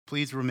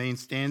Please remain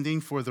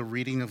standing for the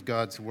reading of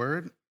God's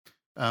word.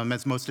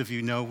 As most of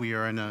you know, we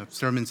are in a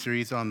sermon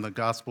series on the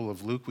Gospel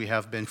of Luke. We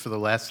have been for the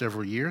last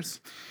several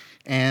years.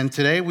 And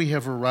today we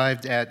have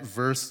arrived at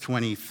verse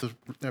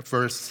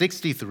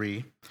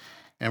 63,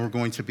 and we're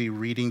going to be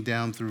reading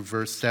down through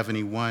verse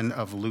 71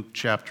 of Luke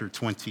chapter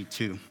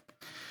 22.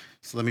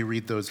 So let me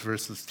read those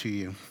verses to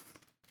you.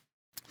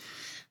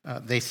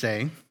 They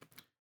say,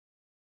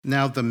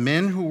 "Now the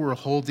men who were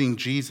holding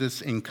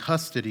Jesus in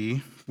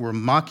custody were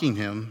mocking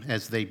him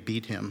as they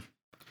beat him.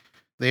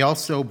 They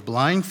also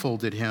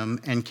blindfolded him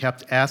and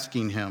kept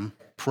asking him,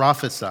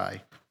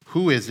 'Prophesy,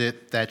 who is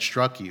it that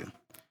struck you?'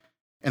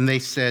 And they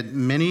said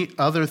many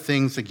other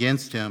things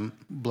against him,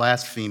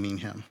 blaspheming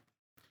him.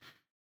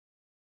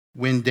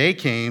 When day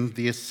came,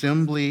 the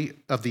assembly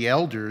of the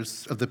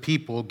elders of the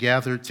people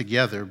gathered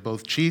together,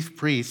 both chief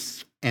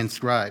priests and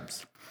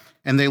scribes.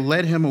 And they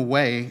led him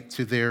away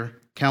to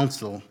their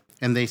council,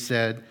 and they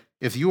said,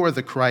 'If you are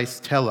the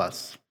Christ, tell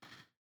us.'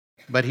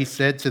 But he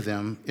said to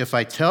them, 'If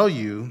I tell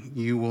you,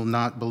 you will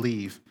not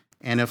believe,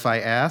 and if I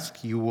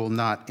ask, you will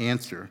not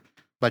answer.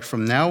 But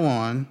from now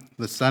on,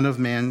 the Son of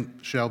Man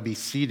shall be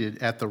seated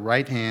at the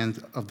right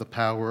hand of the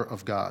power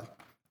of God.'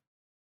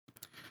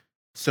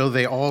 So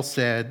they all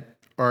said,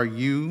 'Are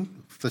you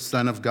the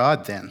Son of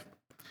God then?'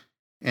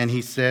 And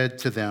he said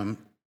to them,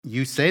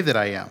 'You say that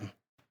I am.'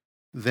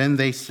 Then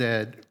they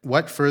said,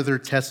 'What further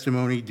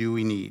testimony do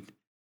we need?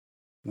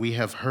 We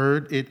have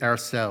heard it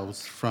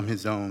ourselves from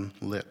his own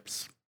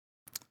lips.'"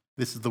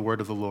 This is the word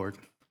of the Lord.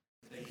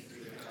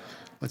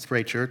 Let's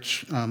pray,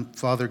 church.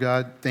 Father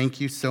God, thank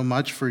you so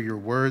much for your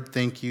word.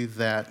 Thank you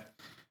that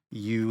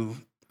you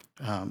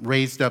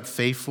raised up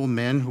faithful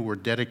men who were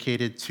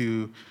dedicated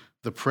to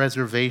the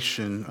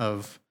preservation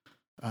of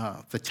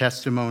the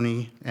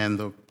testimony and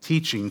the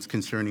teachings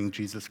concerning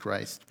Jesus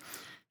Christ.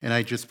 And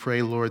I just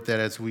pray, Lord, that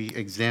as we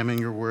examine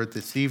your word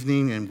this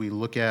evening and we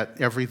look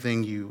at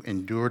everything you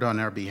endured on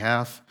our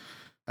behalf,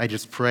 I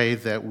just pray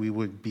that we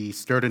would be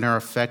stirred in our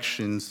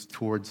affections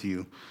towards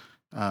you,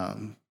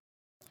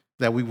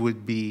 that we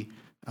would be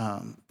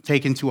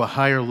taken to a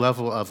higher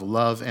level of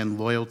love and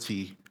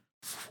loyalty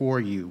for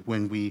you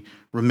when we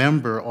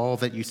remember all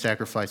that you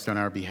sacrificed on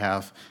our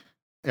behalf,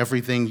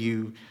 everything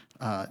you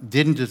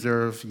didn't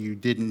deserve, you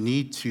didn't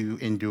need to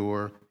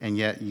endure, and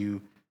yet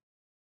you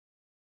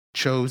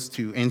chose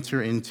to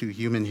enter into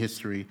human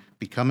history,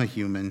 become a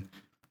human,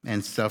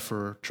 and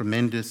suffer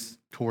tremendous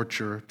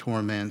torture,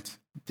 torment,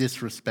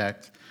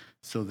 disrespect,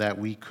 so that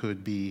we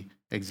could be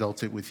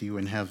exalted with you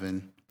in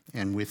heaven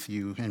and with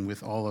you and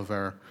with all of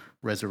our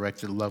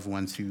resurrected loved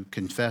ones who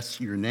confess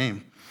your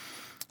name.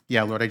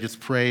 Yeah, Lord, I just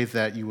pray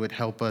that you would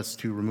help us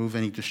to remove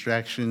any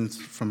distractions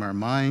from our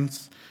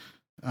minds,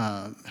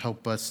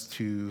 help us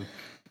to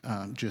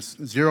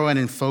just zero in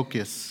and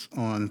focus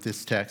on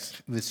this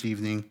text this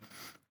evening.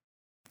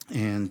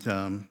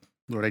 And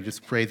Lord, I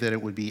just pray that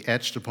it would be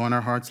etched upon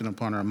our hearts and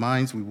upon our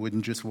minds. We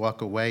wouldn't just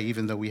walk away,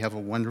 even though we have a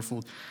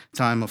wonderful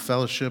time of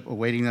fellowship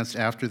awaiting us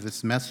after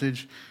this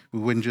message. We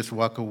wouldn't just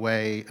walk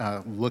away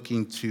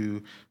looking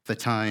to the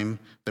time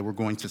that we're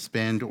going to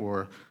spend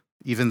or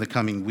even the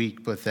coming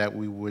week, but that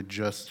we would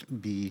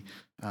just be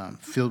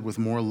filled with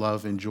more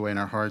love and joy in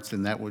our hearts,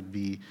 and that would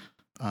be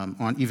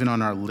even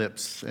on our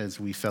lips as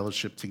we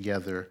fellowship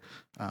together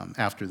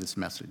after this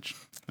message.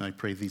 And I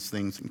pray these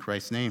things in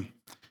Christ's name.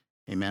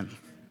 Amen.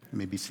 You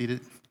may be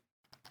seated.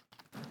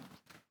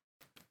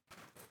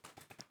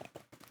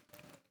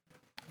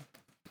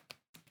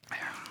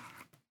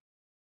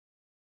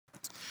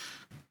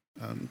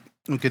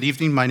 Good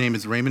evening. My name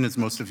is Raymond. As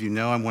most of you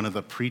know, I'm one of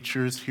the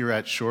preachers here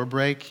at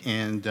Shorebreak,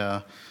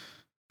 and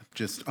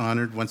just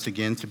honored once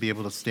again to be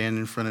able to stand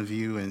in front of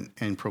you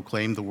and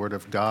proclaim the Word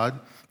of God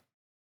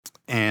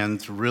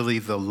and really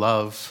the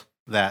love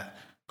that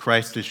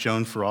Christ has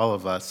shown for all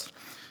of us.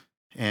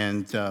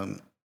 And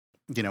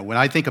when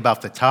I think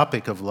about the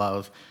topic of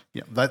love,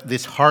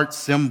 this heart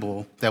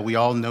symbol that we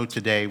all know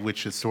today,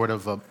 which is sort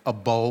of a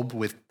bulb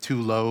with two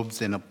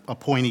lobes and a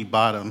pointy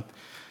bottom,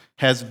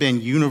 has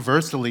been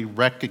universally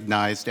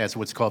recognized as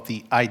what's called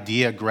the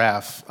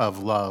ideograph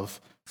of love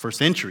for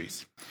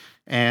centuries.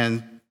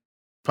 And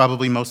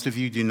probably most of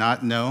you do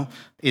not know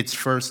its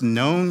first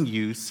known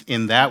use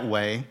in that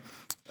way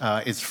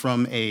is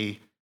from a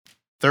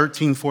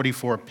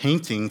 1344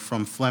 painting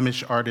from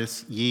Flemish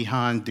artist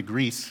Johan de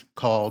Gries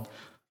called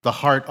The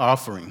Heart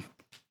Offering.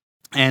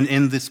 And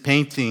in this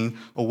painting,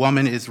 a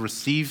woman is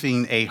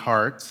receiving a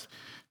heart,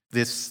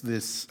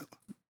 this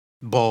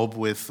bulb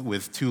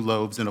with two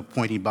lobes and a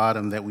pointy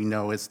bottom that we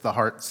know is the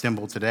heart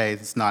symbol today.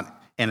 It's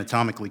not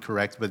anatomically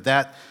correct, but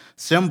that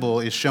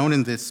symbol is shown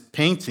in this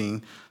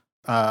painting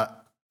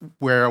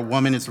where a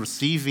woman is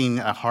receiving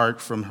a heart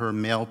from her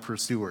male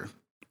pursuer.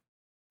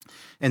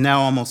 And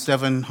now, almost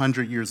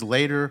 700 years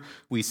later,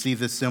 we see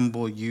this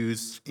symbol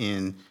used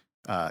in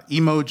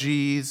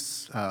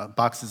emojis,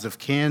 boxes of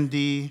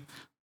candy,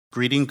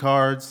 greeting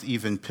cards,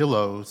 even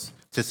pillows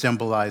to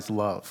symbolize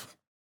love.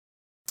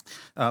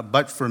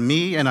 But for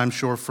me, and I'm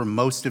sure for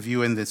most of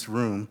you in this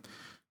room,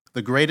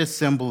 the greatest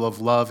symbol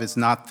of love is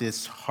not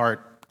this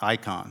heart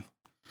icon.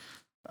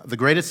 The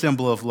greatest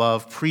symbol of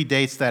love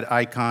predates that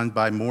icon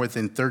by more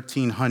than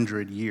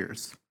 1,300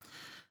 years.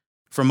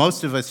 For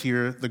most of us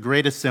here, the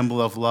greatest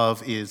symbol of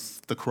love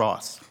is the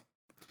cross.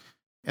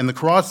 And the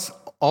cross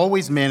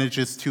always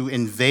manages to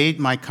invade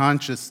my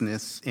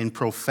consciousness in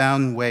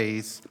profound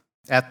ways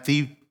at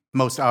the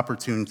most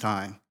opportune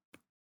time.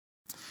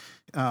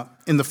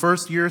 In the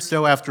first year or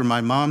so after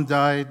my mom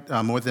died,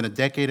 more than a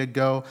decade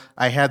ago,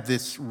 I had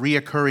this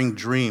reoccurring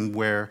dream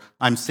where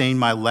I'm saying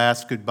my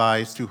last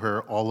goodbyes to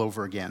her all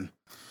over again.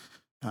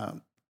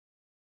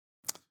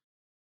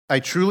 I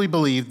truly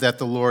believe that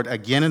the Lord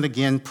again and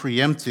again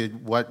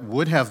preempted what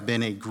would have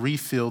been a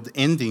grief-filled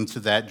ending to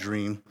that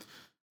dream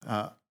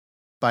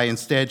by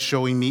instead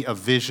showing me a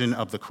vision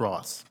of the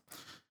cross.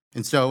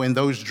 And so in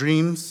those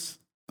dreams,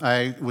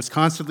 I was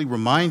constantly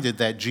reminded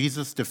that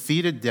Jesus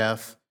defeated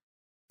death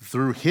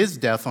through his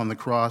death on the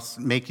cross,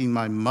 making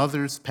my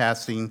mother's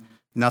passing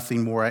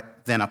nothing more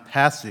than a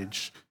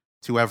passage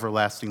to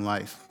everlasting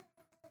life.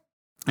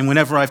 And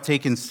whenever I've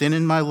taken sin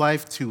in my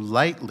life too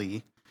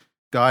lightly,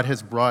 God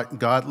has brought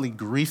godly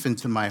grief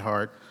into my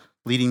heart,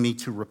 leading me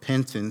to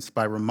repentance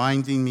by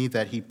reminding me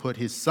that he put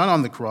his son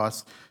on the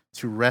cross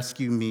to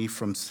rescue me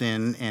from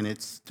sin and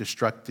its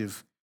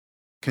destructive,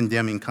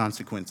 condemning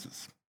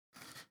consequences.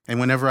 And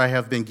whenever I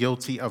have been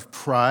guilty of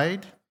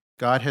pride,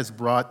 God has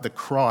brought the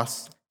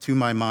cross to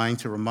my mind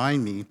to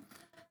remind me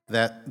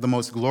that the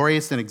most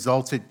glorious and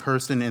exalted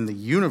person in the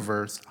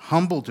universe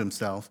humbled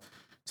himself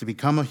to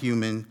become a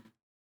human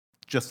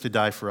just to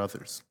die for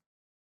others.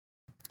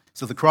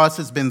 So the cross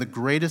has been the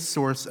greatest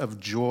source of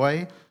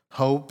joy,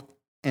 hope,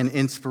 and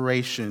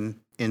inspiration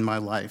in my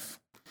life.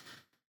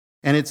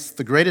 And it's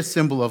the greatest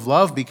symbol of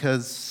love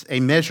because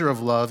a measure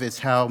of love is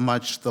how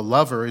much the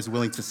lover is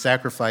willing to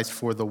sacrifice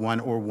for the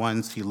one or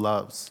ones he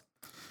loves.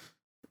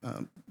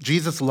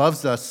 Jesus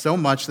loves us so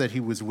much that he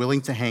was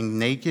willing to hang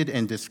naked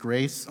and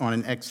disgraced on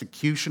an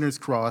executioner's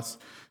cross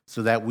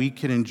so that we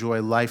can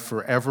enjoy life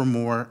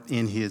forevermore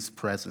in his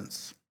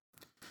presence.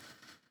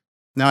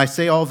 Now, I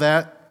say all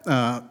that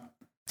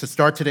to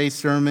start today's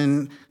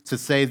sermon to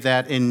say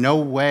that in no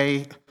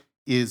way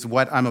is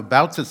what I'm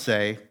about to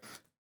say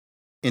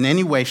in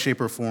any way,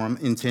 shape, or form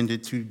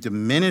intended to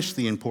diminish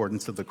the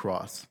importance of the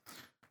cross.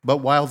 But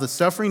while the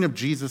suffering of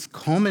Jesus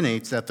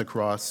culminates at the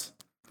cross,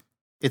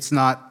 it's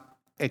not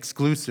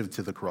exclusive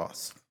to the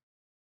cross.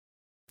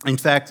 In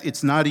fact,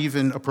 it's not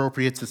even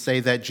appropriate to say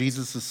that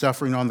Jesus'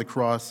 suffering on the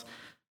cross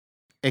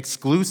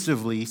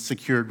exclusively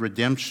secured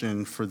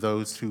redemption for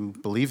those who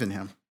believe in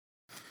him.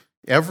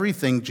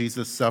 Everything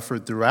Jesus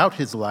suffered throughout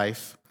his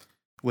life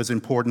was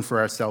important for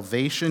our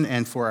salvation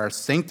and for our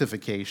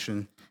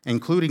sanctification,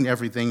 including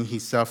everything he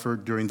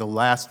suffered during the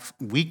last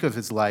week of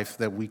his life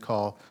that we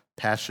call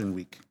Passion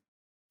Week.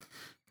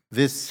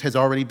 This has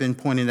already been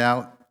pointed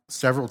out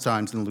several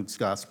times in Luke's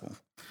gospel.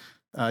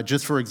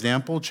 Just for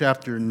example,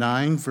 chapter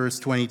 9, verse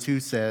 22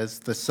 says,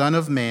 "The Son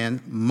of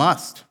Man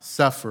must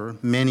suffer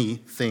many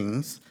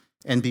things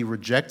and be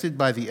rejected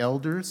by the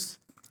elders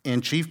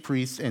and chief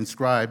priests and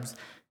scribes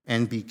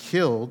and be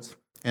killed,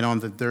 and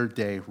on the third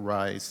day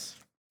rise."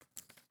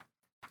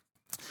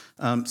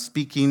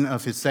 Speaking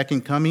of his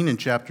second coming in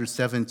chapter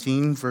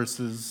 17,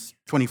 verses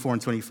 24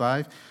 and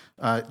 25,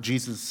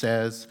 Jesus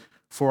says,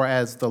 "For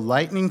as the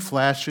lightning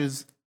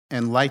flashes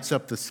and lights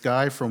up the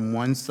sky from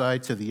one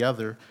side to the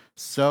other,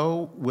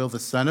 so will the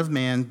Son of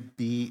Man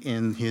be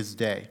in his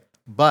day.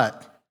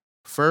 But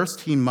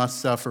first he must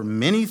suffer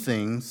many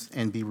things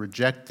and be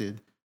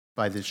rejected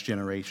by this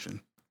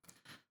generation."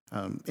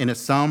 In a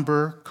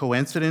somber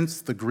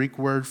coincidence, the Greek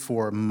word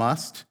for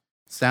must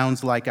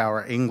sounds like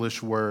our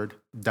English word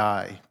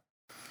die.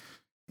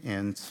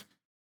 And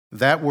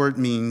that word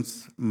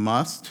means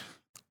must,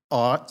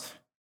 ought,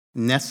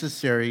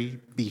 necessary,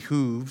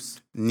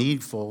 behooves,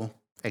 needful,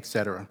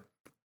 etc.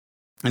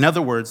 In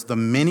other words, the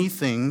many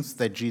things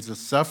that Jesus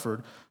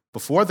suffered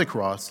before the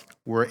cross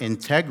were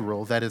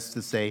integral, that is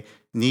to say,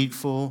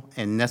 needful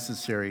and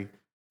necessary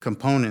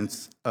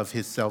components of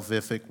his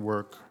salvific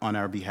work on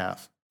our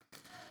behalf.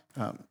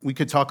 We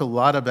could talk a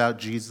lot about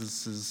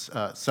Jesus'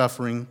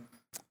 suffering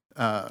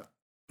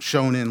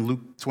shown in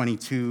Luke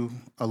 22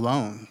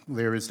 alone.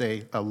 There is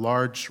a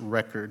large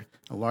record,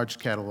 a large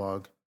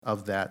catalog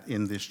of that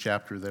in this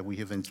chapter that we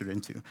have entered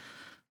into.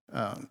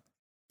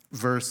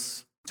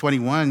 Verse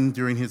 21,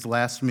 during his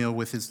last meal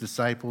with his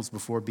disciples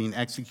before being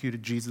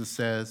executed, Jesus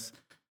says,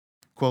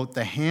 quote,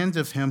 "The hand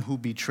of him who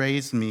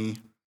betrays me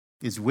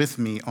is with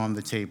me on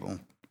the table."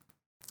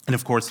 And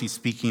of course, he's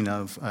speaking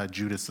of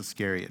Judas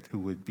Iscariot, who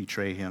would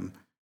betray him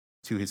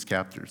to his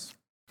captors.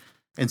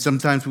 And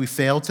sometimes we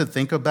fail to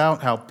think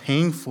about how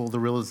painful the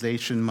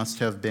realization must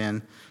have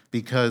been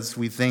because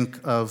we think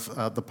of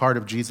the part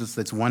of Jesus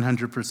that's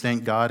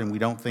 100% God, and we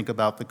don't think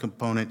about the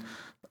component,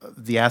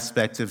 the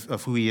aspect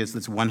of who he is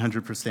that's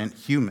 100%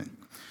 human.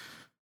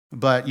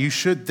 But you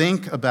should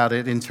think about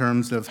it in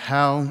terms of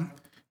how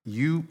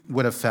you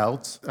would have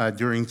felt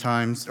during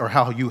times, or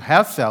how you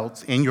have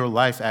felt in your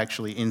life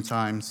actually in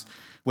times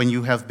when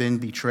you have been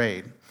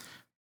betrayed.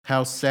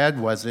 How sad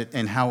was it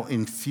and how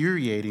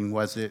infuriating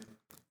was it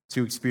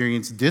to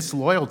experience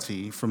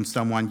disloyalty from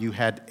someone you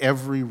had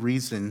every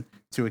reason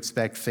to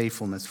expect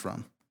faithfulness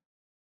from.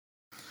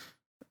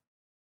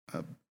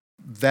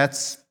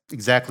 That's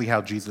exactly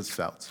how Jesus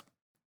felt.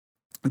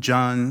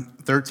 John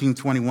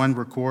 13:21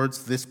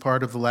 records this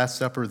part of the Last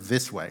Supper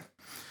this way.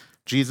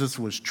 Jesus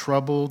was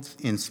troubled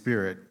in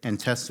spirit and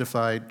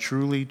testified,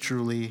 "Truly,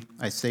 truly,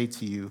 I say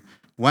to you,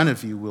 one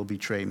of you will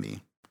betray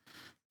me."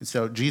 And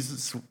so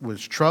Jesus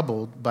was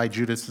troubled by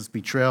Judas's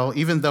betrayal,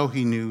 even though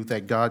he knew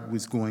that God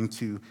was going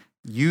to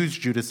use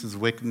Judas's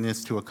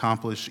wickedness to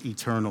accomplish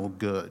eternal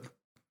good.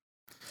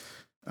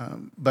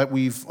 But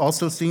we've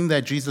also seen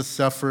that Jesus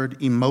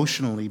suffered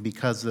emotionally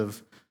because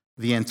of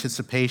the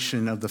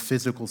anticipation of the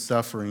physical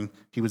suffering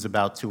he was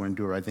about to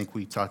endure. I think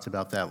we talked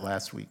about that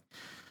last week.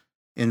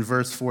 In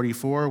verse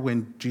 44,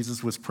 when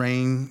Jesus was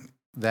praying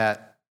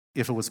that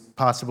if it was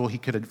possible he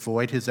could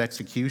avoid his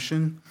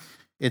execution,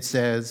 it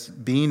says,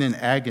 being in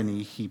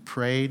agony, he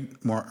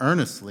prayed more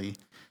earnestly,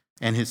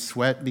 and his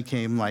sweat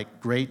became like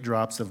great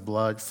drops of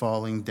blood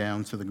falling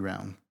down to the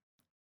ground.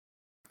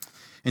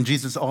 And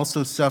Jesus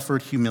also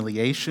suffered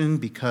humiliation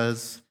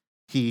because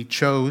he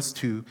chose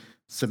to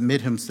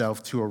submit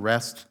himself to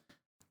arrest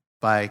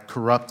by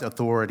corrupt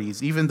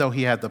authorities, even though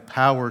he had the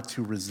power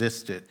to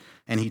resist it.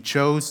 And he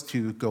chose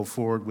to go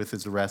forward with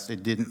his arrest.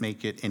 It didn't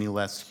make it any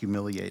less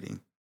humiliating.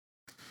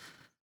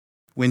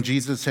 When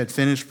Jesus had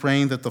finished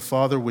praying that the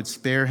Father would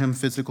spare him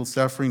physical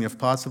suffering if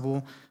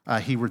possible,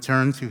 he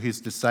returned to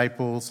his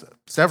disciples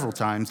several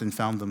times and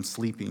found them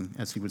sleeping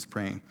as he was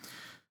praying.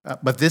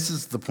 But this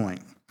is the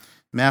point.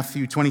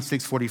 Matthew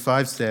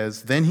 26:45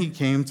 says, "Then he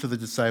came to the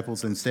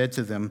disciples and said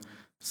to them,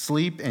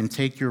 'Sleep and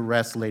take your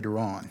rest later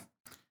on.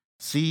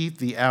 See,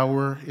 the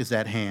hour is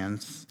at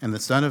hand, and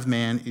the Son of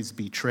Man is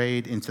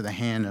betrayed into the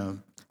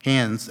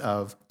hands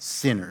of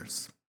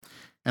sinners.'"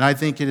 And I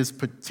think it is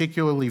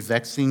particularly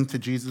vexing to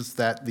Jesus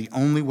that the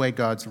only way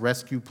God's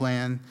rescue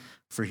plan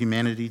for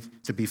humanity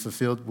to be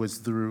fulfilled was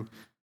through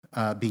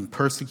being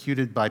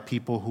persecuted by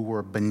people who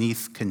were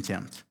beneath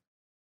contempt.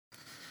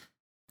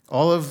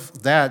 All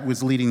of that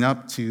was leading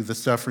up to the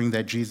suffering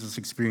that Jesus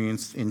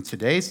experienced in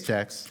today's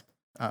text,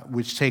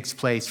 which takes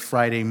place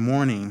Friday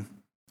morning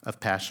of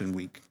Passion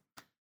Week,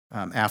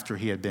 after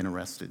he had been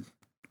arrested.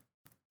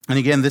 And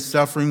again, this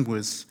suffering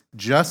was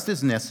just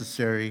as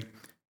necessary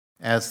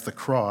as the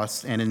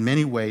cross, and in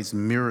many ways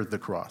mirrored the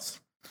cross.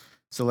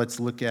 So let's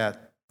look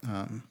at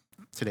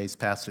today's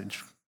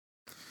passage.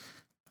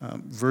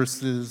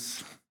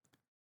 Verses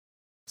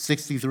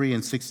 63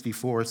 and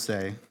 64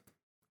 say,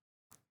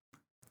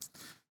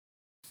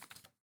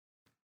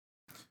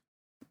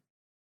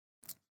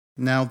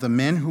 "Now the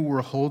men who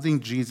were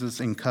holding Jesus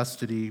in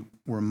custody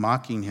were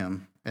mocking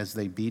him as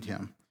they beat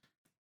him.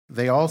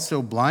 They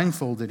also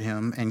blindfolded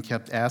him and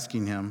kept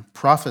asking him,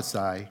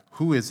 'Prophesy,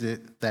 who is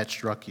it that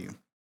struck you?'"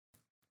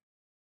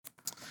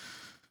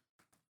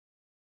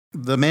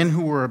 The men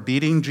who were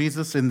beating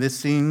Jesus in this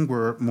scene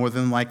were more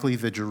than likely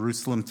the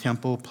Jerusalem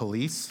temple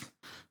police.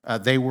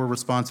 They were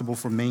responsible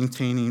for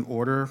maintaining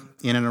order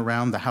in and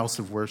around the house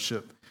of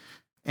worship.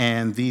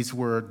 And these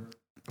were,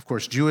 of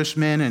course, Jewish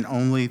men, and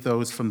only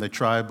those from the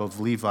tribe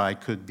of Levi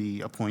could be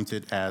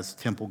appointed as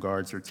temple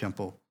guards or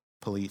temple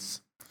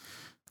police.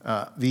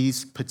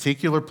 These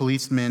particular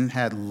policemen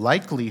had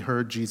likely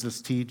heard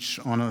Jesus teach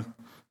on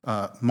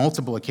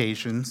multiple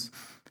occasions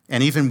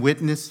and even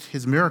witnessed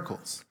his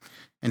miracles.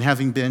 And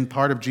having been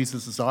part of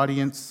Jesus'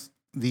 audience,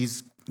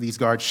 these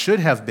guards should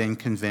have been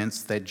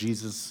convinced that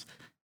Jesus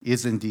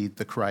is indeed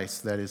the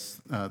Christ, that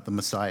is, the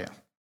Messiah.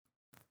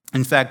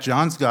 In fact,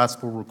 John's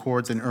gospel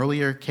records an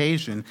earlier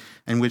occasion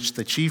in which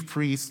the chief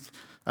priest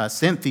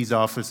sent these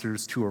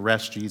officers to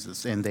arrest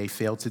Jesus, and they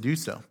failed to do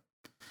so.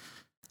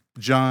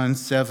 John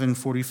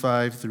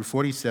 7:45 through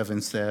 47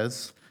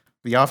 says,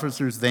 "The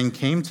officers then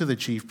came to the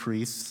chief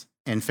priests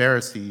and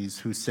Pharisees,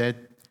 who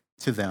said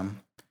to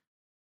them,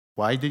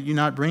 'Why did you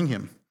not bring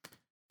him?'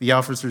 The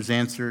officers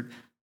answered,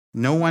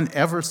 'No one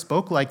ever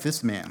spoke like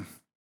this man.'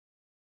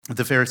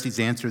 The Pharisees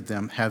answered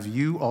them, 'Have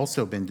you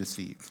also been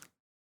deceived?'"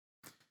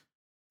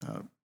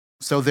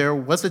 So there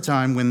was a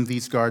time when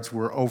these guards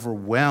were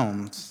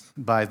overwhelmed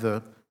by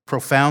the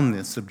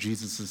profoundness of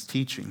Jesus'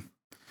 teaching.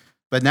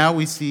 But now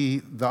we see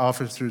the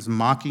officers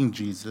mocking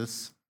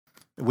Jesus,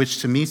 which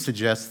to me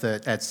suggests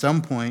that at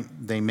some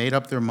point they made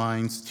up their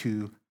minds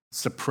to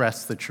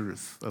suppress the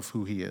truth of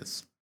who he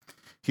is.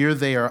 Here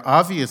they are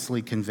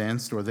obviously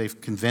convinced, or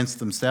they've convinced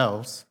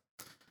themselves,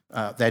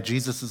 that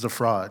Jesus is a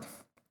fraud.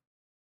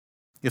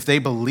 If they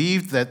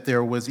believed that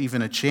there was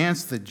even a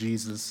chance that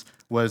Jesus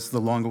was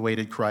the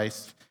long-awaited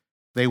Christ,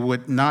 they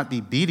would not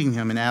be beating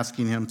him and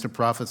asking him to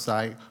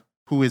prophesy,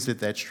 "Who is it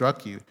that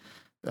struck you?"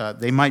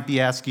 They might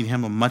be asking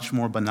him a much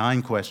more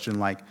benign question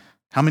like,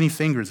 "How many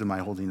fingers am I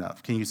holding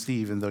up? Can you see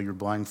even though you're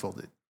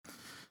blindfolded?"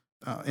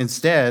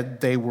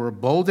 Instead, they were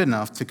bold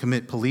enough to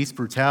commit police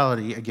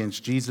brutality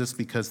against Jesus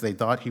because they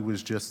thought he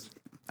was just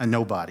a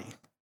nobody.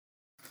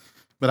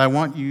 But I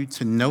want you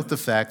to note the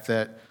fact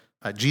that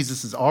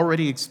Jesus is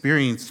already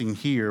experiencing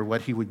here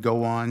what he would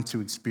go on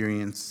to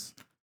experience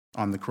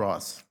on the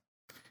cross.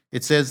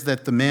 It says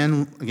that the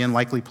men, again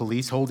likely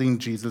police, holding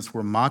Jesus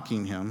were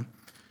mocking him.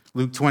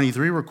 Luke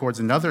 23 records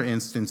another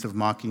instance of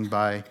mocking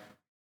by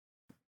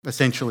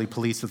essentially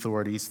police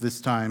authorities, this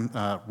time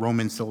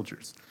Roman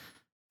soldiers.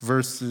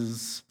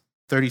 Verses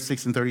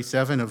 36 and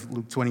 37 of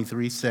Luke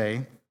 23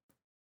 say,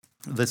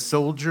 "The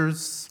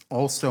soldiers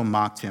also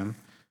mocked him,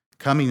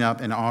 coming up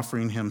and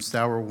offering him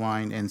sour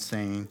wine and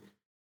saying,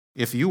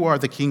 'If you are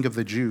the king of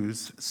the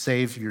Jews,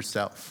 save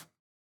yourself.'"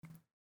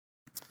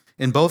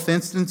 In both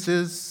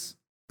instances,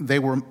 they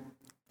were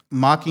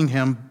mocking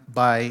him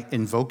by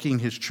invoking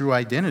his true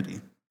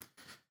identity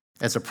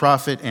as a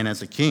prophet and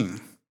as a king.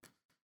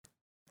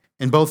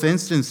 In both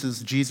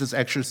instances, Jesus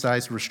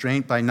exercised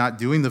restraint by not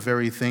doing the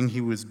very thing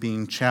he was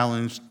being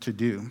challenged to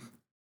do.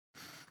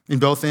 In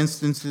both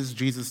instances,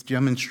 Jesus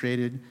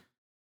demonstrated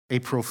a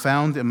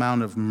profound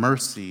amount of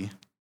mercy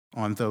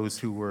on those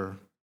who were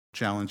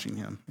challenging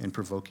him and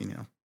provoking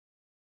him.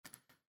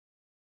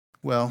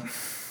 Well,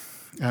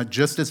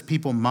 just as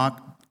people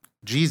mocked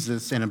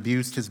Jesus and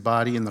abused his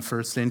body in the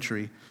first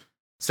century,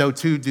 so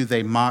too do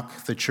they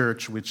mock the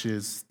church, which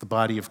is the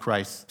body of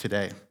Christ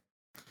today.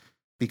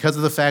 Because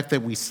of the fact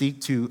that we seek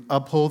to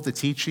uphold the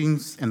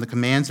teachings and the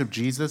commands of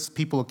Jesus,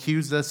 people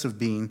accuse us of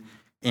being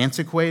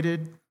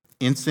antiquated,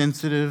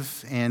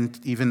 insensitive, and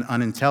even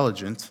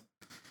unintelligent,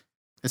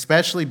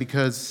 especially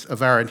because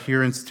of our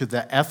adherence to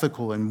the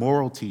ethical and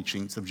moral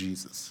teachings of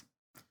Jesus.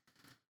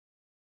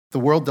 The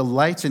world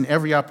delights in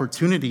every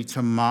opportunity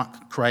to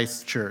mock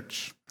Christ's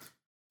church.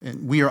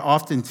 And we are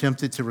often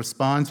tempted to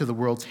respond to the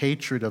world's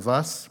hatred of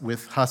us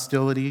with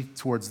hostility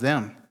towards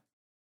them.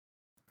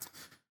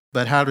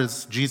 But how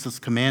does Jesus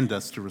command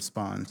us to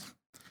respond?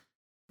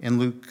 In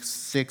Luke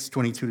 6,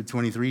 22 to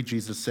 23,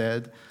 Jesus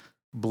said,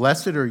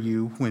 "Blessed are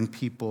you when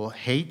people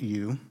hate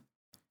you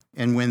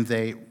and when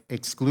they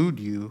exclude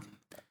you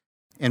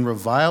and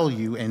revile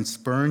you and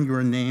spurn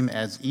your name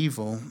as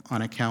evil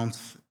on account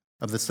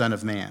of the Son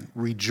of Man.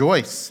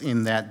 Rejoice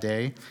in that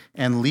day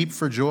and leap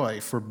for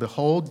joy, for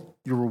behold,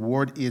 your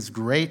reward is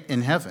great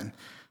in heaven,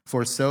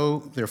 for so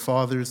their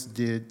fathers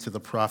did to the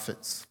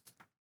prophets."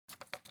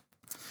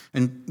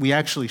 And we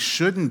actually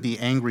shouldn't be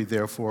angry,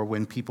 therefore,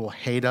 when people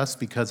hate us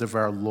because of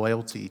our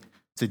loyalty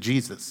to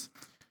Jesus.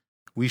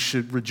 We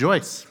should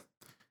rejoice.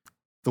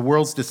 The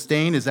world's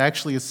disdain is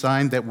actually a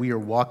sign that we are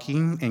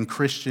walking in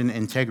Christian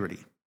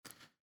integrity.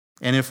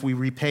 And if we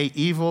repay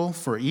evil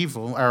for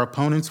evil, our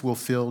opponents will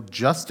feel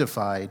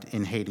justified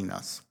in hating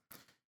us.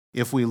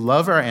 If we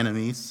love our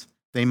enemies,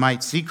 they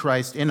might see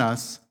Christ in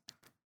us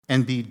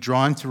and be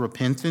drawn to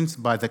repentance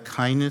by the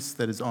kindness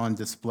that is on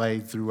display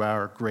through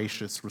our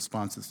gracious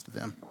responses to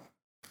them.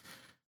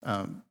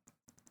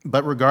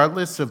 But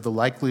regardless of the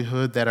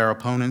likelihood that our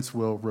opponents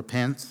will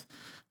repent,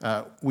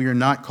 we are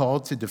not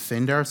called to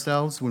defend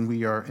ourselves when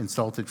we are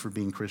insulted for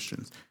being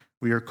Christians.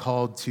 We are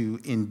called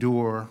to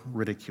endure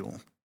ridicule.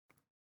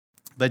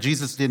 But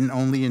Jesus didn't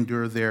only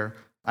endure their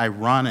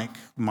ironic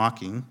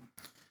mocking,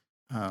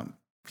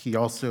 he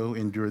also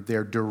endured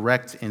their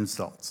direct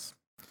insults.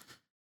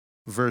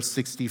 Verse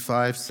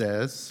 65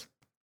 says,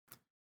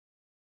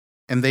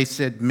 "And they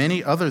said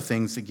many other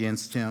things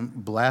against him,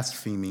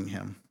 blaspheming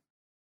him."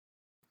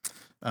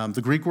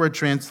 The Greek word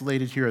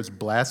translated here as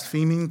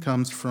blaspheming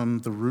comes from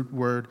the root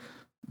word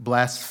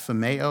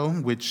blasphemeo,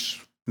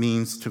 which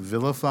means to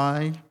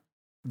vilify,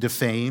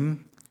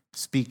 defame,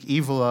 speak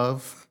evil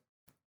of,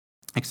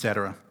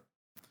 etc.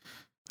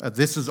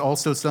 This is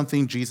also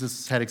something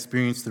Jesus had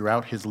experienced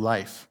throughout his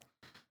life.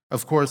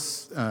 Of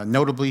course,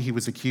 notably, he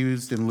was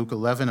accused in Luke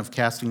 11 of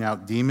casting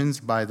out demons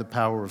by the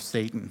power of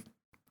Satan.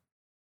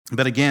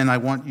 But again, I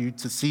want you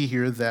to see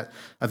here that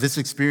this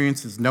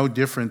experience is no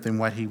different than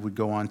what he would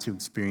go on to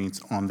experience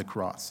on the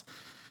cross.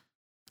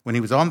 When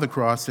he was on the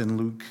cross in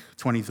Luke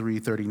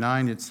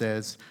 23:39, it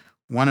says,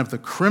 "One of the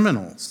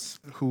criminals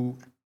who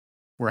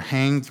were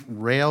hanged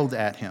railed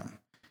at him."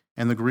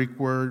 And the Greek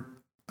word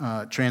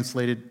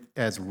translated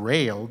as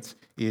railed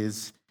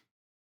is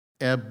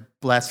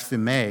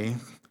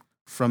blaspheme,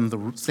 from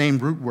the same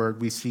root word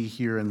we see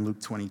here in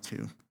Luke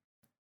 22.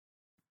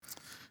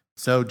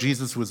 So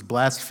Jesus was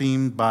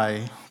blasphemed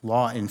by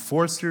law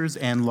enforcers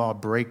and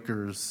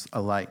lawbreakers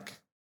alike.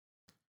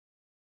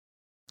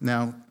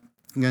 Now,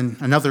 again,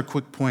 another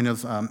quick point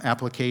of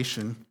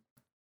application.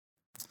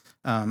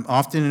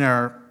 Often in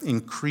our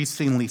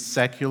increasingly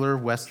secular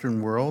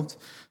Western world,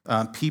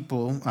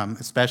 people,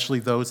 especially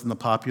those in the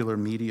popular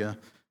media,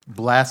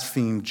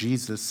 blaspheme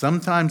Jesus,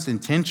 sometimes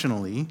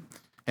intentionally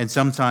and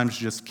sometimes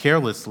just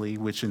carelessly,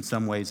 which in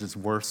some ways is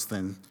worse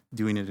than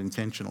doing it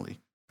intentionally.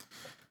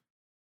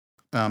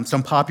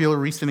 Some popular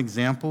recent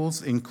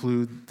examples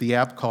include the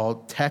app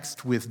called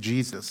Text with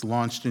Jesus,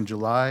 launched in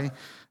July,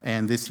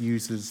 and this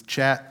uses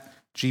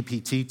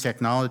ChatGPT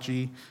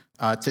technology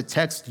to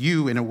text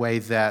you in a way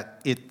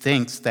that it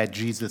thinks that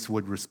Jesus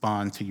would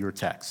respond to your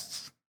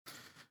texts.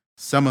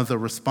 Some of the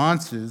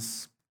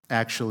responses,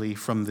 actually,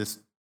 from this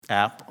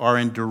app are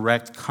in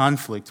direct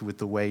conflict with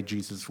the way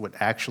Jesus would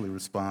actually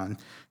respond,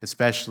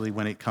 especially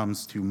when it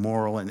comes to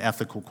moral and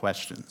ethical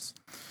questions.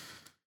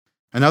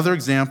 Another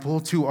example,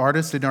 two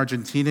artists in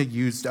Argentina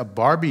used a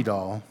Barbie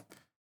doll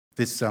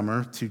this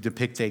summer to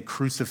depict a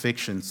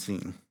crucifixion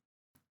scene.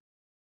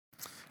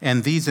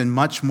 And these and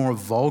much more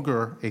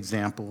vulgar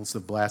examples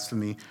of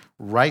blasphemy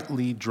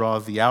rightly draw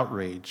the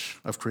outrage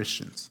of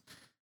Christians.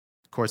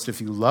 Of course, if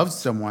you love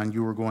someone,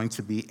 you are going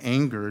to be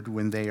angered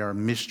when they are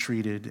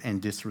mistreated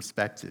and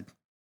disrespected.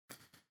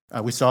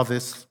 We saw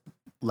this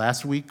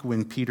last week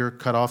when Peter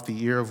cut off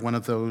the ear of one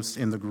of those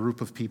in the group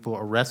of people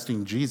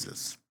arresting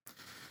Jesus.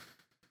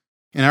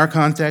 In our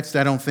context,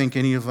 I don't think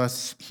any of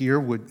us here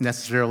would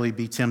necessarily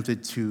be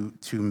tempted to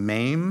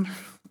maim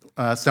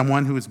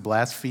someone who is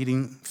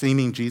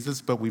blaspheming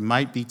Jesus, but we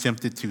might be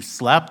tempted to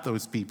slap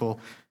those people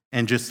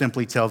and just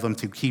simply tell them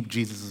to keep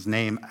Jesus'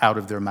 name out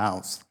of their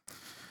mouths.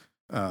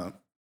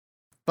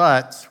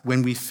 But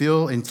when we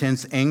feel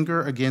intense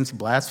anger against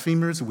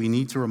blasphemers, we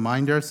need to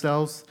remind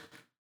ourselves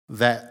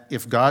that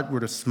if God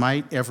were to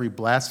smite every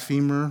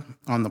blasphemer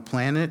on the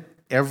planet,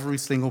 every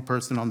single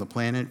person on the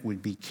planet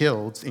would be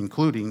killed,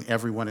 including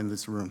everyone in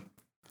this room.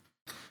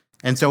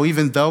 And so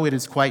even though it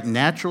is quite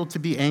natural to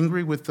be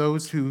angry with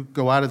those who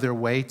go out of their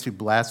way to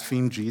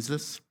blaspheme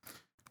Jesus,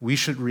 we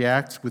should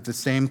react with the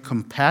same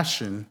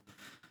compassion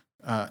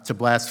to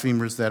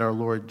blasphemers that our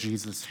Lord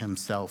Jesus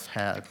himself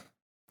had.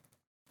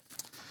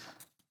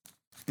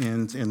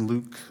 And in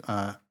Luke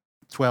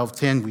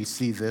 12:10, we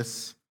see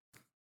this.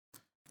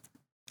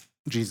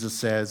 Jesus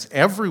says,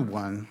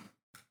 "Everyone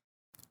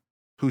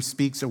who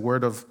speaks a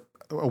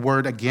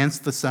word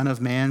against the Son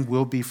of Man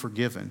will be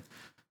forgiven,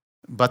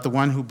 but the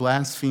one who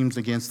blasphemes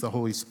against the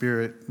Holy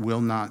Spirit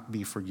will not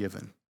be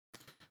forgiven."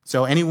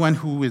 So anyone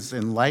who is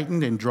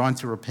enlightened and drawn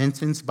to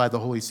repentance by the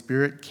Holy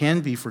Spirit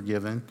can be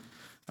forgiven,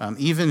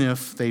 even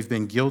if they've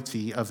been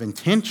guilty of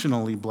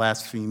intentionally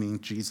blaspheming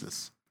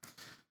Jesus.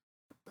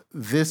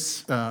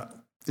 This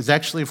is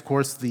actually, of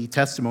course, the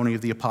testimony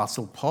of the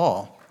Apostle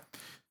Paul.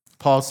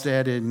 Paul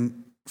said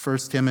in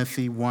 1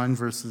 Timothy 1,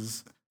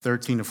 verses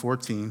 13 to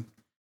 14,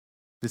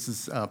 this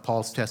is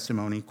Paul's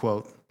testimony,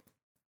 quote,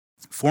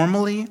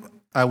 "Formerly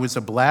I was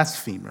a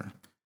blasphemer,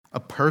 a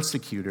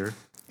persecutor,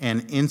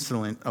 and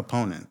insolent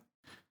opponent,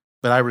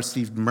 but I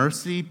received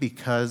mercy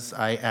because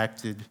I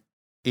acted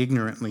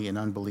ignorantly in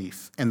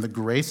unbelief, and the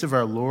grace of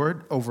our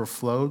Lord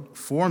overflowed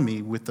for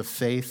me with the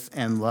faith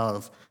and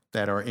love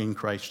that are in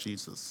Christ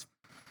Jesus."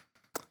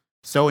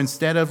 So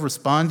instead of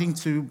responding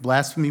to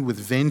blasphemy with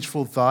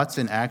vengeful thoughts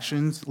and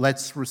actions,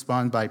 let's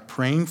respond by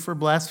praying for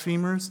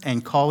blasphemers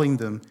and calling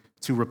them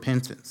to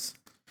repentance,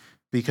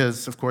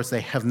 because, of course, they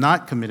have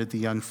not committed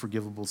the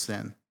unforgivable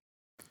sin.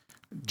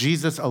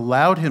 Jesus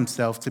allowed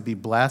himself to be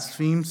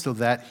blasphemed so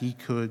that he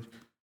could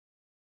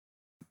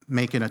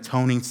make an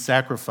atoning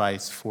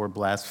sacrifice for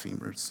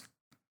blasphemers.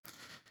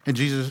 And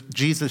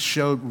Jesus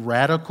showed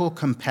radical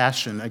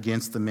compassion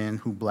against the men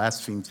who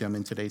blasphemed him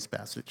in today's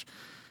passage.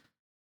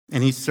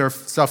 And he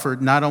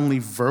suffered not only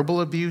verbal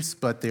abuse,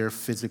 but their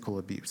physical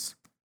abuse.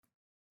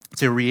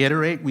 To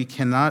reiterate, we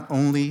cannot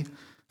only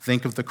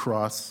think of the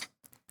cross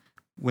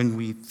when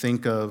we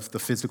think of the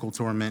physical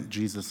torment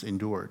Jesus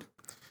endured.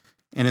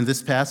 And in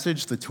this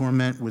passage, the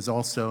torment was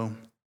also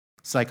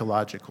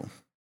psychological.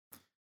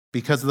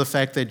 Because of the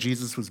fact that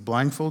Jesus was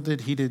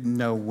blindfolded, he didn't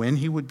know when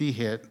he would be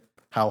hit,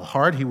 how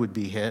hard he would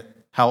be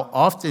hit, how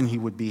often he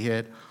would be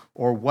hit,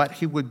 or what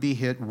he would be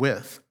hit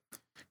with.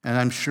 And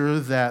I'm sure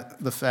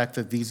that the fact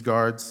that these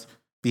guards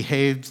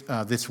behaved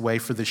this way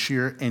for the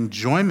sheer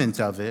enjoyment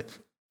of it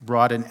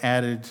brought an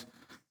added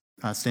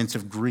sense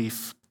of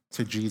grief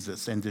to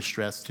Jesus and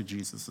distress to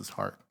Jesus'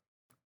 heart.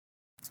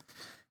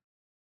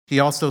 He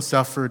also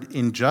suffered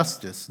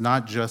injustice,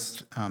 not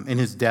just in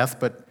his death,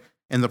 but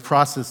in the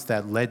process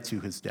that led to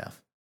his death.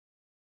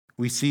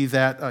 We see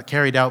that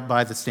carried out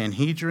by the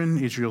Sanhedrin,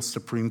 Israel's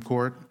Supreme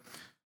Court,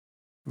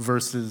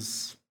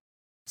 verses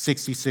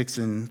 66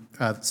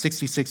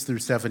 through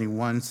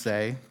 71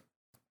 say,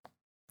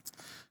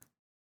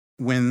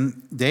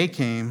 "When day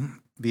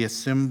came, the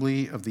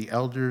assembly of the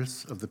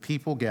elders of the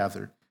people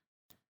gathered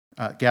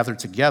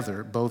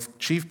together, both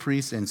chief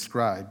priests and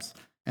scribes,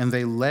 and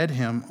they led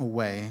him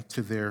away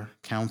to their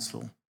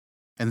council.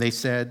 And they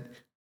said,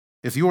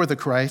 'If you are the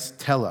Christ,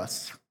 tell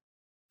us.'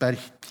 But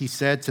he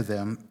said to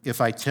them,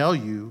 'If I tell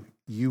you,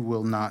 you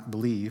will not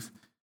believe,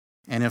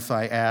 and if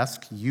I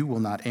ask, you will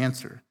not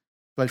answer.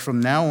 But from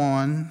now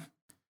on,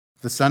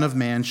 the Son of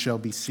Man shall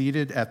be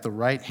seated at the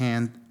right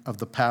hand of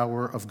the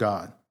power of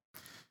God.'"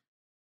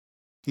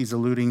 He's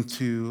alluding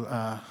to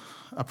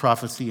a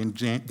prophecy in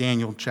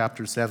Daniel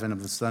chapter 7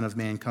 of the Son of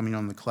Man coming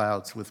on the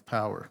clouds with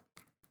power.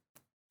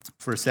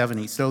 Verse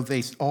 70, "So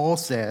they all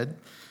said,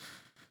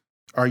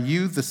 'Are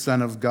you the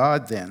Son of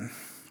God then?'"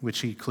 Which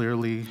he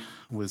clearly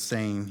was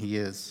saying he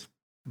is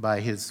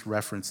by his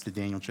reference to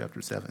Daniel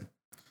chapter 7.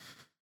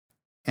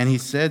 "And he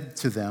said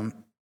to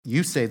them,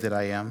 'You say that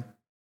I am.'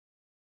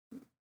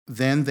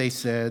 Then they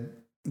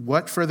said,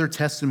 'What further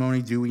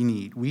testimony do we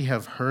need? We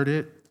have heard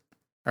it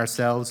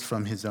ourselves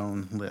from his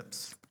own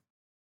lips.'"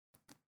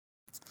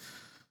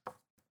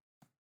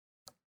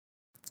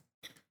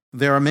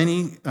 There are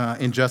many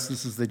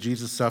injustices that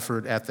Jesus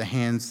suffered at the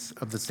hands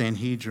of the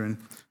Sanhedrin,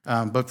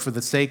 but for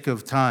the sake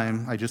of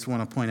time, I just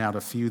want to point out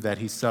a few that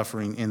he's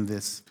suffering in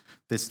this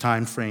this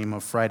time frame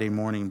of Friday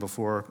morning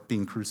before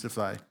being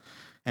crucified.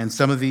 And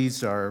some of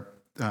these are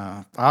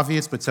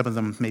obvious, but some of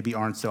them maybe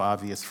aren't so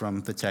obvious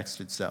from the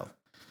text itself.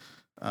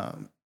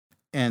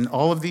 And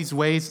all of these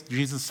ways,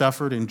 Jesus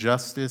suffered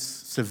injustice,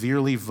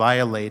 severely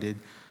violated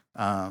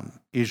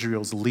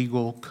Israel's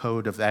legal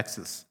code of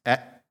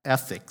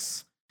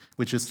ethics,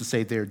 which is to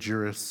say their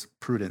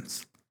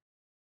jurisprudence.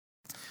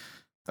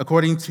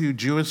 According to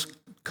Jewish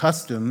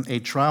custom, a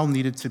trial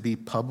needed to be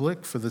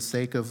public for the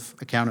sake of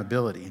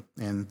accountability,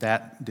 and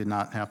that did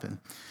not happen.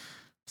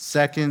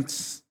 Second,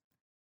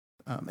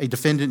 a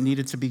defendant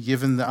needed to be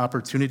given the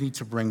opportunity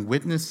to bring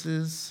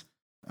witnesses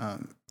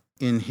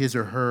in his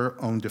or her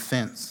own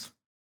defense.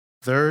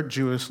 Third,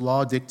 Jewish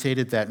law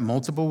dictated that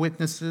multiple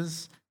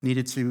witnesses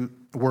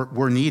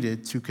were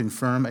needed to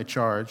confirm a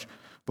charge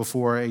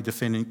before a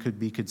defendant could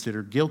be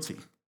considered guilty.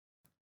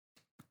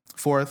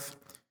 Fourth,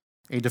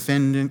 a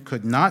defendant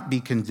could not be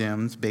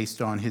condemned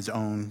based on his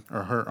own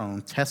or her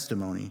own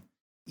testimony,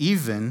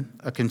 even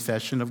a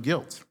confession of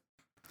guilt.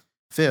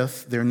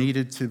 Fifth, there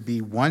needed to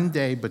be 1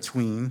 day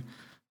between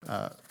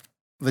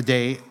the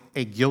day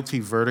a guilty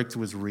verdict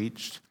was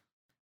reached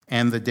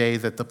and the day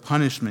that the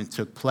punishment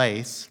took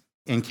place,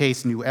 in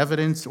case new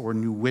evidence or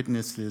new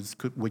witnesses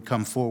would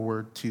come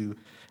forward to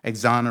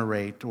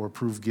exonerate or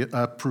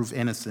prove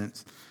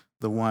innocent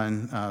the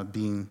one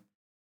being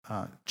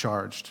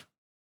charged,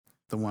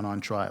 the one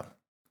on trial.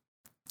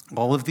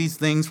 All of these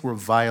things were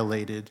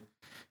violated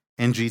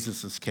in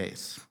Jesus'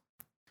 case.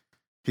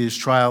 His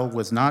trial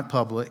was not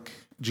public.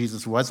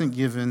 Jesus wasn't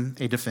given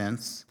a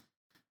defense.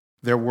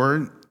 There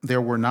were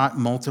not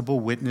multiple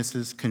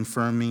witnesses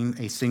confirming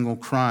a single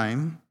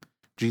crime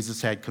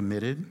Jesus had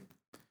committed.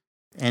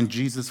 And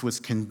Jesus was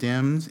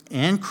condemned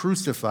and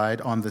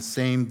crucified on the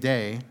same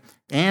day,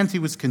 and he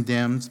was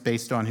condemned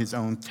based on his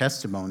own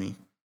testimony.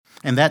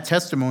 And that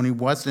testimony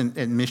wasn't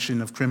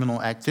admission of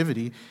criminal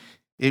activity.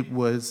 It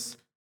was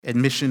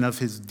admission of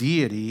his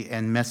deity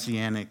and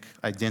messianic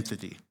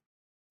identity.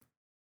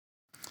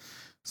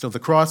 So the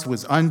cross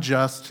was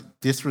unjust,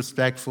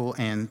 disrespectful,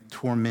 and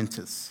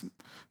tormentous.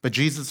 But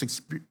Jesus'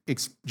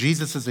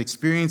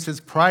 experiences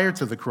prior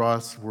to the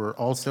cross were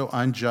also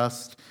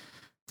unjust,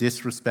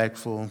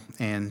 disrespectful,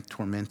 and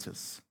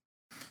tormentous.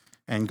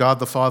 And God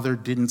the Father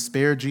didn't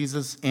spare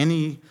Jesus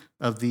any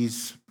of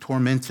these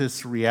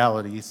tormentous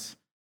realities,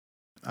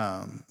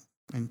 and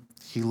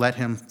he let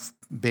him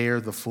bear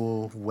the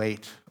full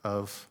weight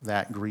of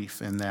that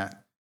grief and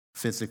that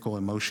physical,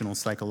 emotional,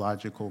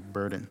 psychological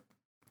burden.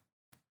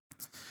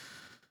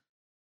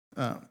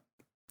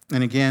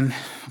 And again,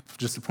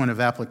 just a point of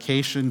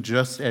application,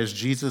 just as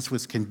Jesus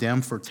was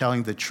condemned for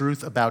telling the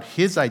truth about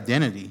his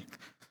identity,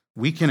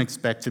 we can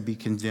expect to be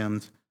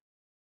condemned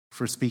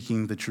for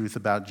speaking the truth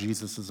about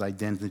Jesus'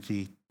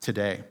 identity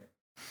today.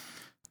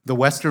 The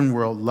Western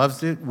world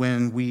loves it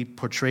when we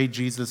portray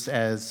Jesus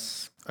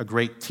as a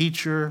great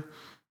teacher,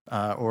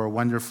 or a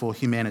wonderful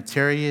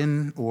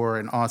humanitarian, or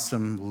an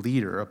awesome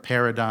leader, a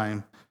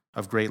paradigm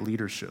of great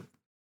leadership.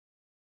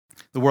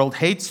 The world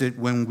hates it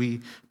when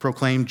we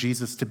proclaim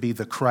Jesus to be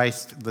the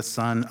Christ, the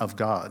Son of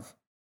God.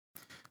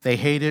 They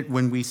hate it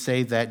when we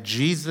say that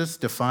Jesus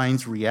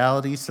defines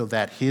reality so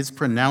that his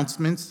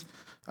pronouncements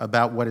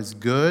about what is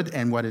good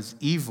and what is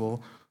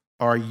evil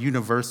are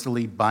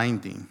universally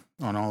binding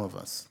on all of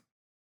us.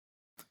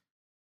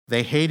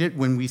 They hate it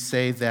when we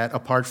say that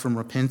apart from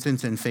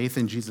repentance and faith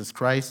in Jesus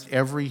Christ,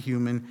 every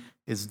human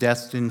is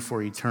destined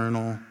for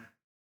eternal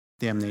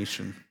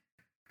damnation.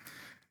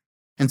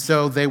 And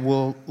so they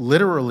will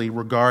literally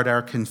regard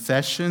our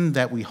confession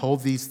that we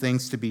hold these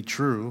things to be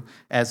true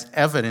as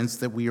evidence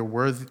that we are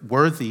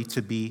worthy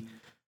to be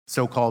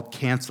so-called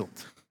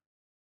canceled.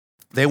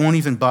 They won't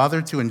even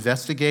bother to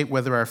investigate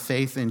whether our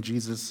faith in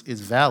Jesus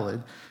is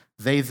valid.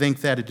 They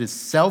think that it is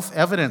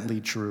self-evidently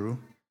true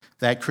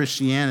that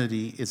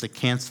Christianity is a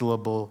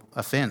cancelable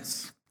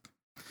offense.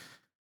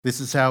 This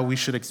is how we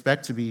should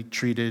expect to be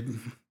treated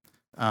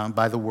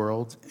by the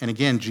world. And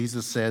again,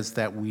 Jesus says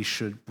that we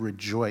should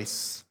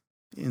rejoice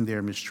in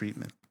their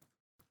mistreatment.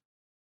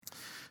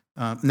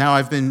 Now,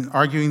 I've been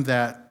arguing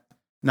that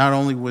not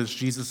only was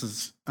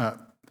Jesus'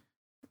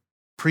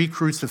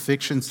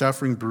 pre-crucifixion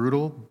suffering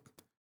brutal,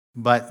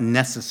 but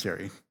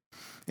necessary.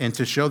 And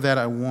to show that,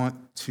 I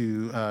want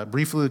to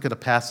briefly look at a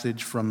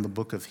passage from the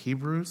book of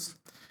Hebrews.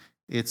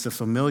 It's a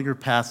familiar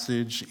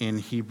passage in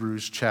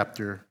Hebrews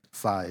chapter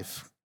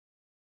 5.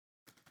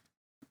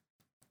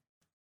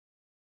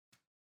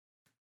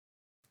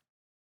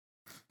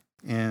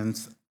 And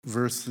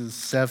verses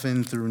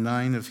 7 through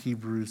 9 of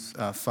Hebrews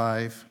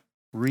 5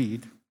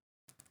 read,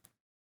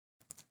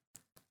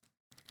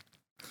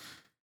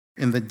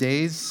 "In the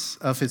days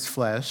of his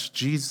flesh,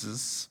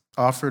 Jesus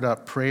offered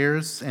up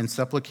prayers and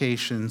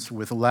supplications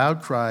with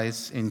loud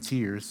cries and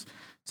tears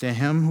to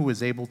him who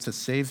was able to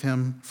save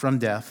him from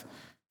death,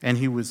 and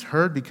he was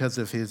heard because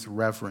of his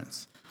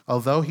reverence.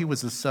 Although he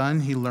was a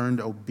son, he learned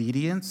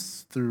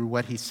obedience through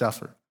what he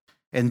suffered,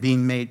 and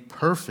being made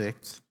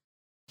perfect,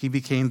 he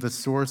became the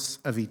source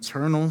of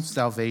eternal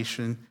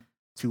salvation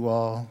to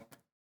all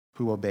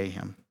who obey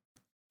him."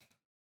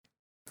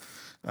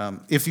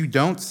 If you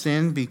don't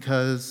sin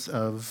because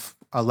of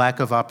a lack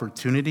of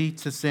opportunity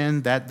to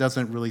sin, that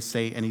doesn't really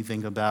say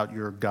anything about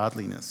your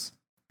godliness.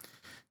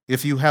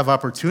 If you have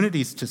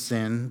opportunities to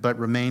sin but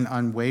remain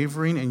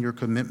unwavering in your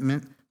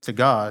commitment to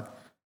God,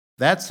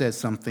 that says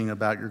something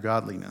about your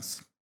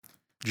godliness.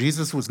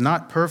 Jesus was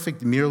not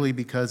perfect merely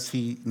because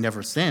he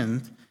never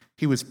sinned.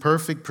 He was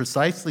perfect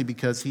precisely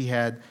because he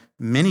had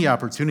many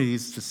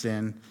opportunities to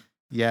sin,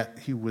 yet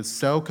he was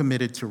so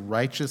committed to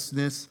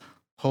righteousness,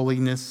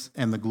 holiness,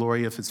 and the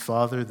glory of his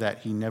Father that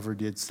he never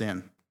did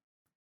sin.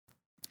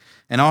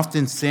 And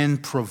often sin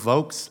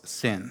provokes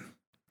sin.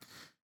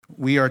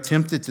 We are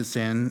tempted to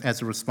sin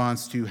as a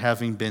response to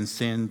having been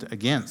sinned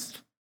against.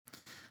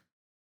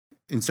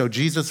 And so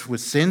Jesus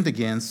was sinned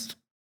against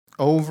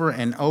over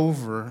and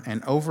over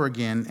and over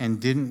again and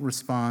didn't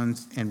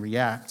respond and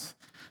react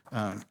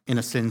in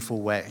a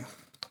sinful way.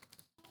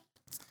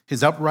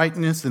 His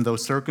uprightness in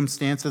those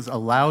circumstances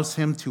allows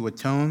him to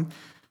atone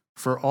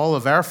for all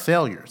of our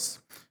failures.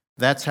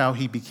 That's how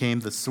he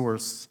became the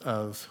source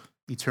of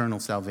eternal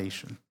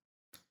salvation.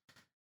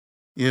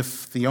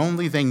 If the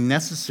only thing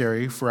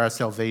necessary for our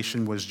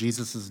salvation was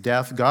Jesus'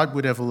 death, God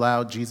would have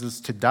allowed Jesus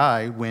to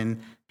die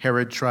when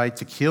Herod tried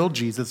to kill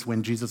Jesus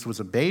when Jesus was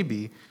a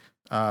baby,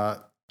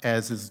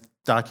 as is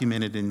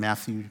documented in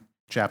Matthew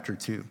chapter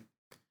 2.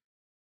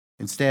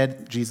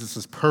 Instead,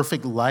 Jesus'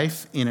 perfect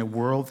life in a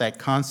world that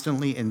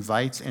constantly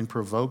invites and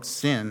provokes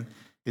sin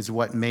is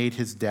what made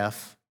his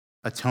death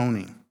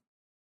atoning.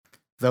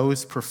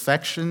 Those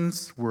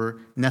perfections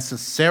were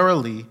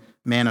necessarily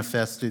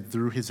manifested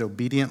through his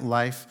obedient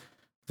life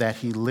that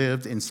he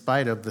lived in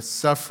spite of the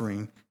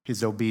suffering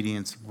his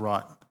obedience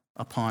brought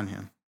upon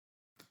him.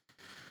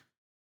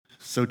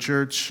 So,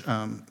 church,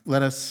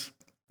 let us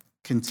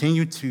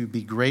continue to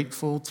be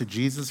grateful to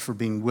Jesus for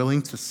being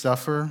willing to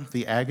suffer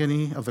the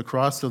agony of the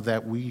cross so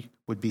that we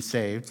would be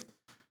saved.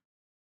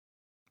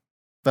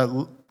 But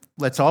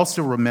let's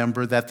also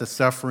remember that the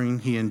suffering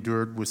he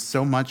endured was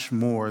so much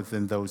more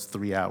than those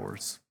 3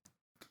 hours.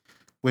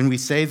 When we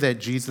say that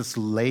Jesus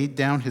laid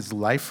down his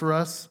life for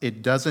us,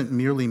 it doesn't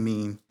merely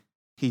mean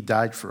he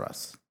died for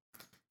us.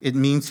 It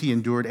means he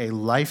endured a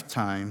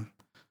lifetime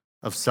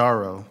of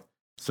sorrow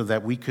so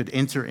that we could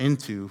enter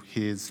into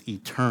his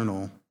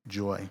eternal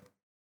joy.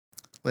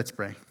 Let's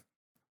pray.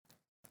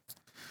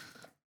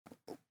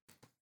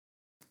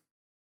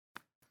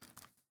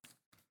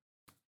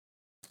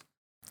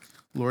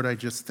 Lord, I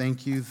just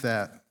thank you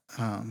that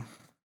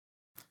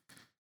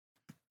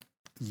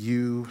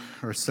you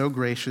are so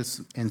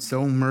gracious and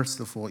so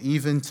merciful,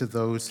 even to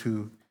those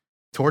who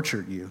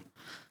tortured you,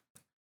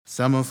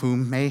 some of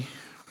whom may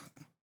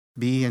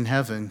be in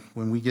heaven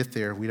when we get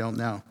there. We don't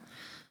know.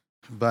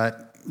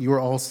 But you are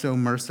also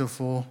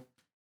merciful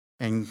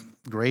and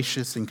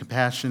gracious and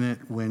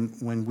compassionate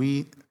when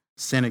we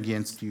sin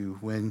against you,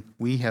 when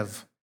we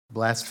have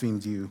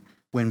blasphemed you,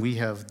 when we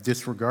have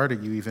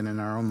disregarded you even in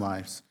our own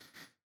lives.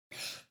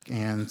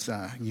 And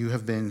you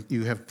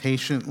have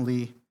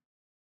patiently,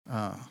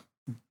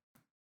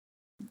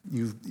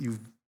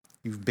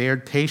 you've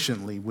bared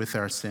patiently with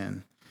our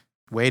sin,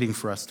 waiting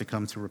for us to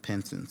come to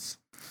repentance.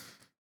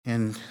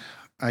 And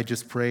I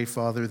just pray,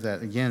 Father,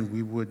 that again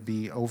we would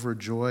be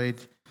overjoyed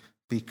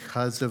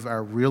because of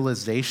our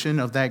realization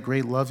of that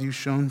great love you've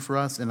shown for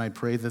us. And I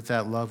pray that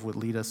that love would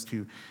lead us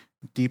to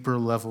deeper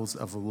levels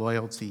of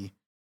loyalty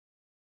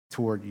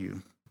toward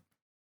you.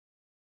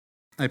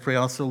 I pray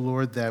also,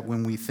 Lord, that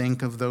when we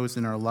think of those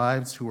in our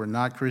lives who are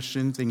not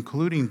Christians,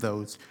 including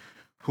those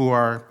who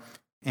are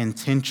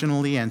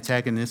intentionally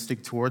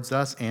antagonistic towards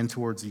us and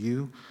towards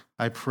you,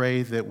 I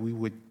pray that we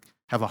would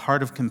have a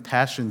heart of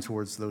compassion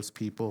towards those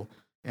people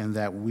and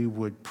that we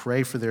would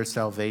pray for their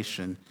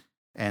salvation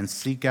and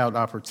seek out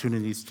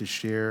opportunities to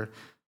share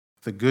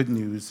the good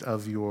news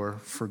of your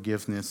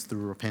forgiveness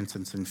through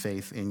repentance and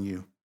faith in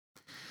you.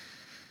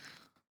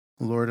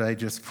 Lord, I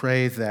just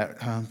pray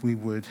that we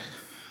would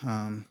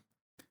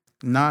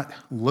not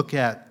look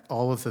at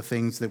all of the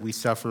things that we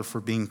suffer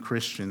for being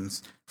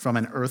Christians from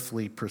an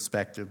earthly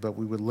perspective, but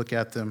we would look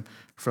at them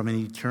from an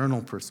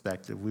eternal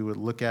perspective. We would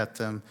look at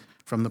them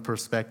from the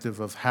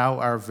perspective of how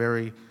our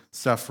very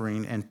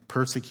suffering and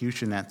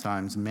persecution at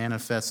times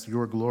manifests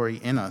your glory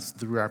in us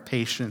through our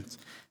patient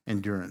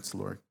endurance,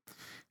 Lord.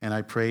 And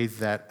I pray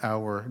that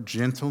our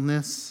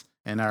gentleness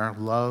and our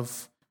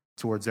love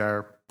towards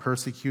our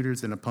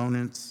persecutors and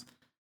opponents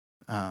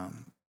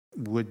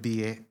would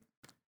be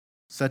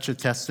such a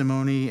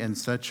testimony and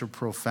such a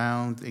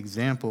profound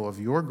example of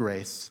your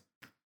grace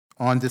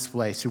on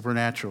display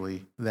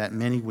supernaturally that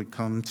many would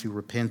come to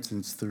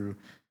repentance through,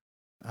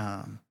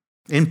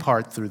 in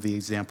part through the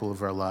example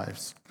of our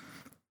lives.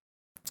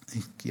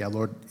 Yeah,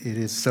 Lord, it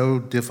is so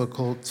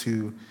difficult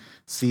to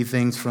see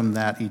things from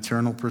that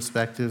eternal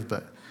perspective,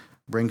 but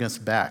bring us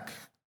back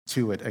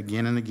to it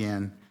again and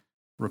again,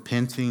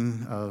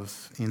 repenting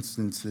of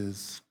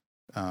instances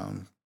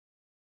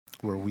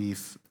where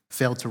we've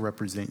failed to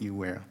represent you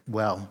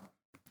well.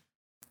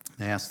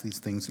 I ask these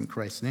things in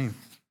Christ's name.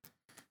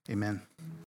 Amen.